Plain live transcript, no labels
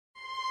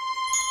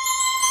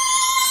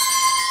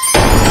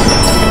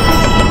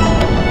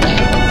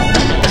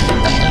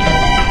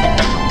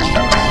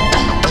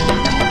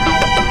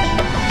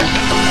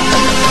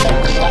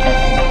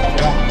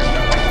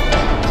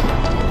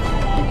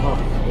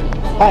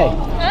Hi.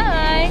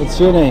 Hi. What's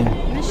your name?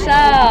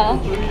 Michelle.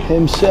 Hey,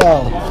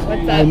 Michelle.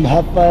 What's up? I'm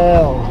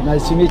Rafael.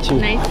 Nice to meet you.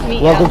 Nice to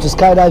meet Welcome you. to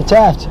Skydive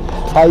Taft.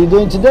 How are you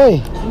doing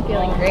today? I'm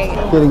feeling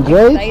great. Feeling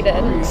great?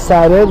 Excited.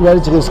 Excited?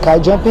 Ready to go sky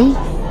jumping?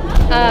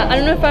 I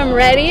don't know if I'm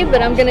ready,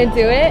 but I'm gonna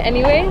do it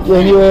anyways. Yeah,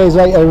 anyway, it's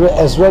like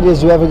as ready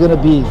as you're ever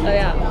gonna be. Oh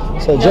yeah.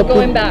 So No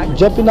going back.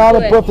 Jumping out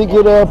of a perfect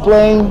good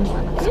airplane.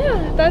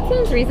 Yeah, that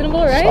sounds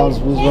reasonable, right? Sounds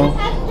reasonable.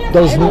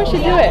 Everyone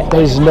should do it.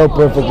 There's no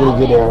perfectly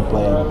good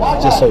airplane,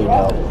 just so you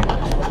know.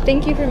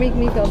 Thank you for making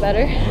me feel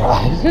better.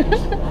 Right.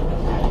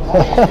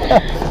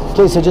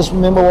 Okay, so just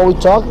remember what we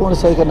talked. You want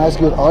to take a nice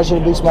good arch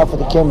and a big smile for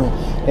the camera.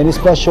 Any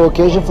special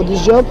occasion for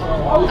this jump?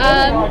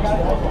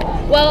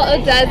 Well,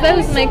 Odessa,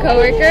 who's my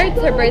coworker,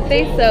 it's her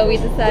birthday, so we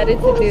decided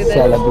to do this.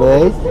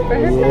 Celebrate. For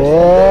her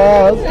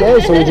Yeah, okay.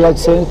 So would you like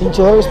to say anything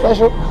to her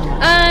special?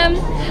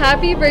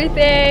 Happy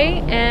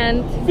birthday,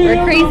 and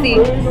we're crazy.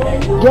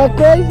 Get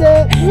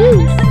crazy!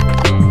 Woo.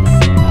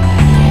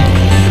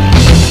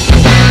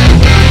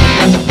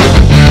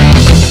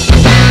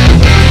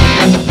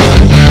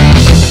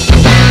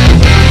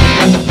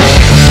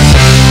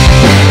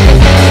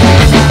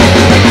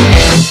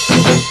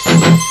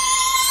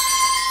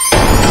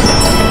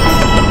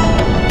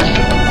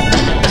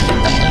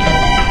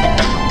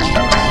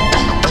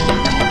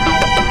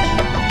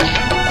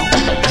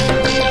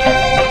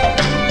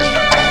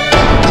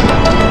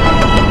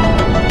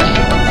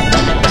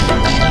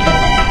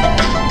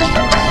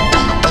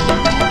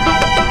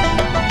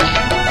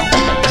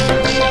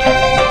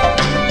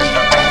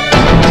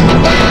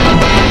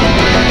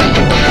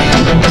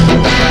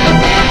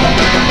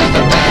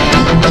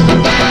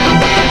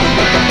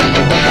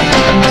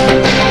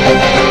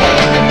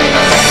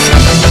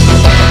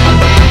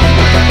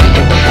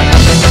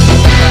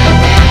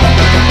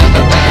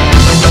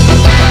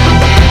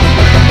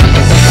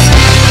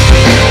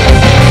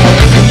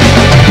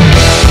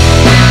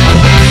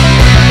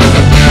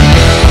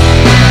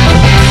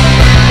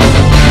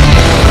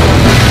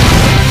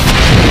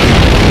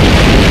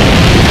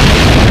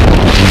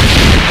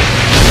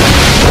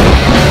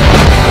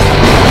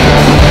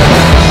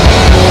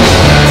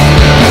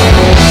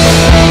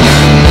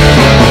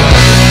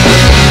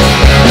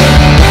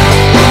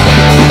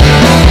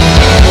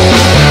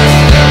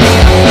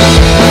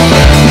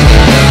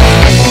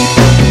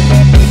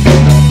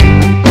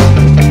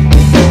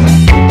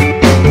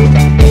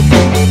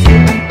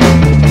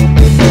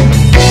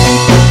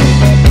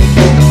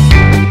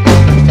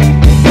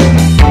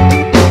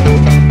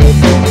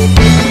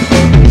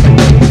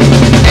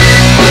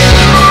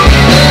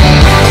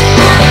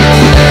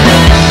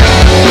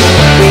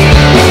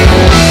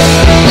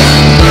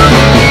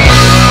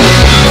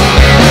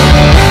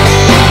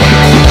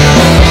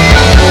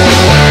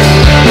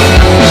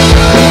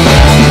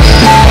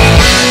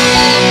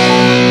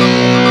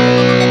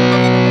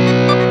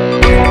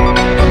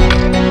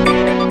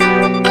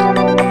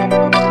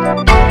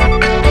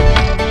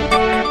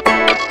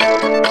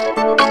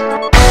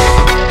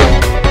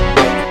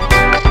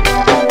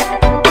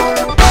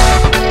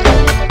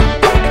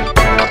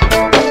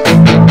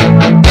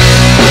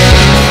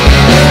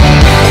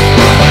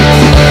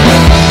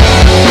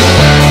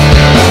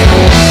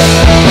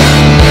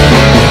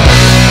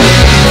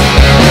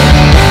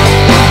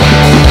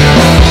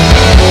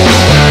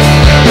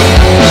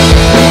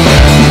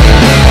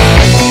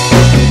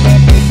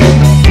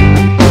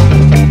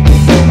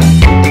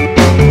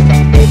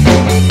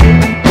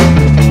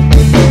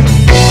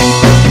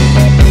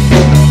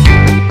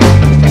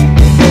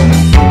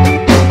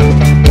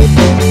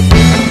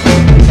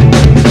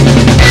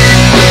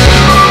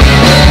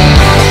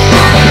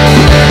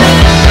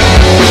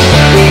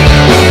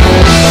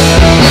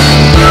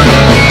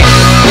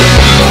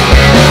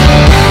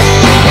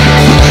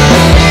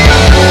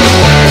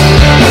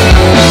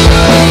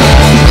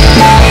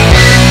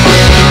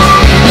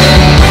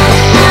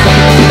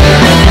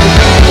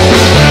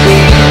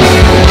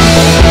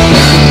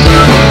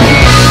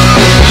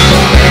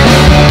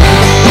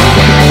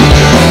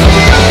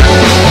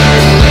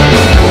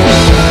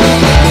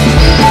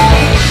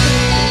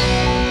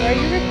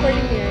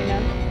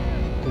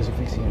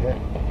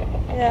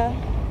 Yeah,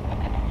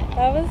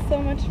 that was so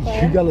much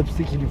fun. You got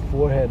lipstick in your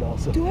forehead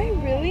also. Do I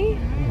really?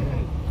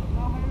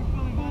 Oh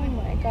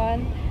my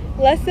god.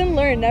 Lesson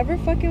learned, never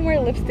fucking wear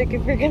lipstick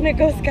if you're gonna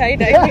go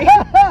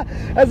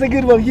skydiving. That's a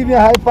good one. Give me a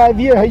high five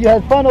here. You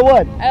had fun or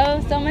what?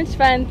 Oh, so much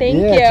fun. Thank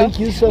you. Thank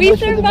you so much. We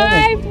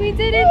survived. We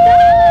did it.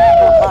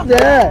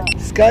 Yeah.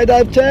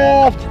 Skydive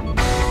Taft.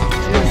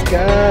 See you,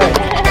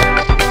 Sky.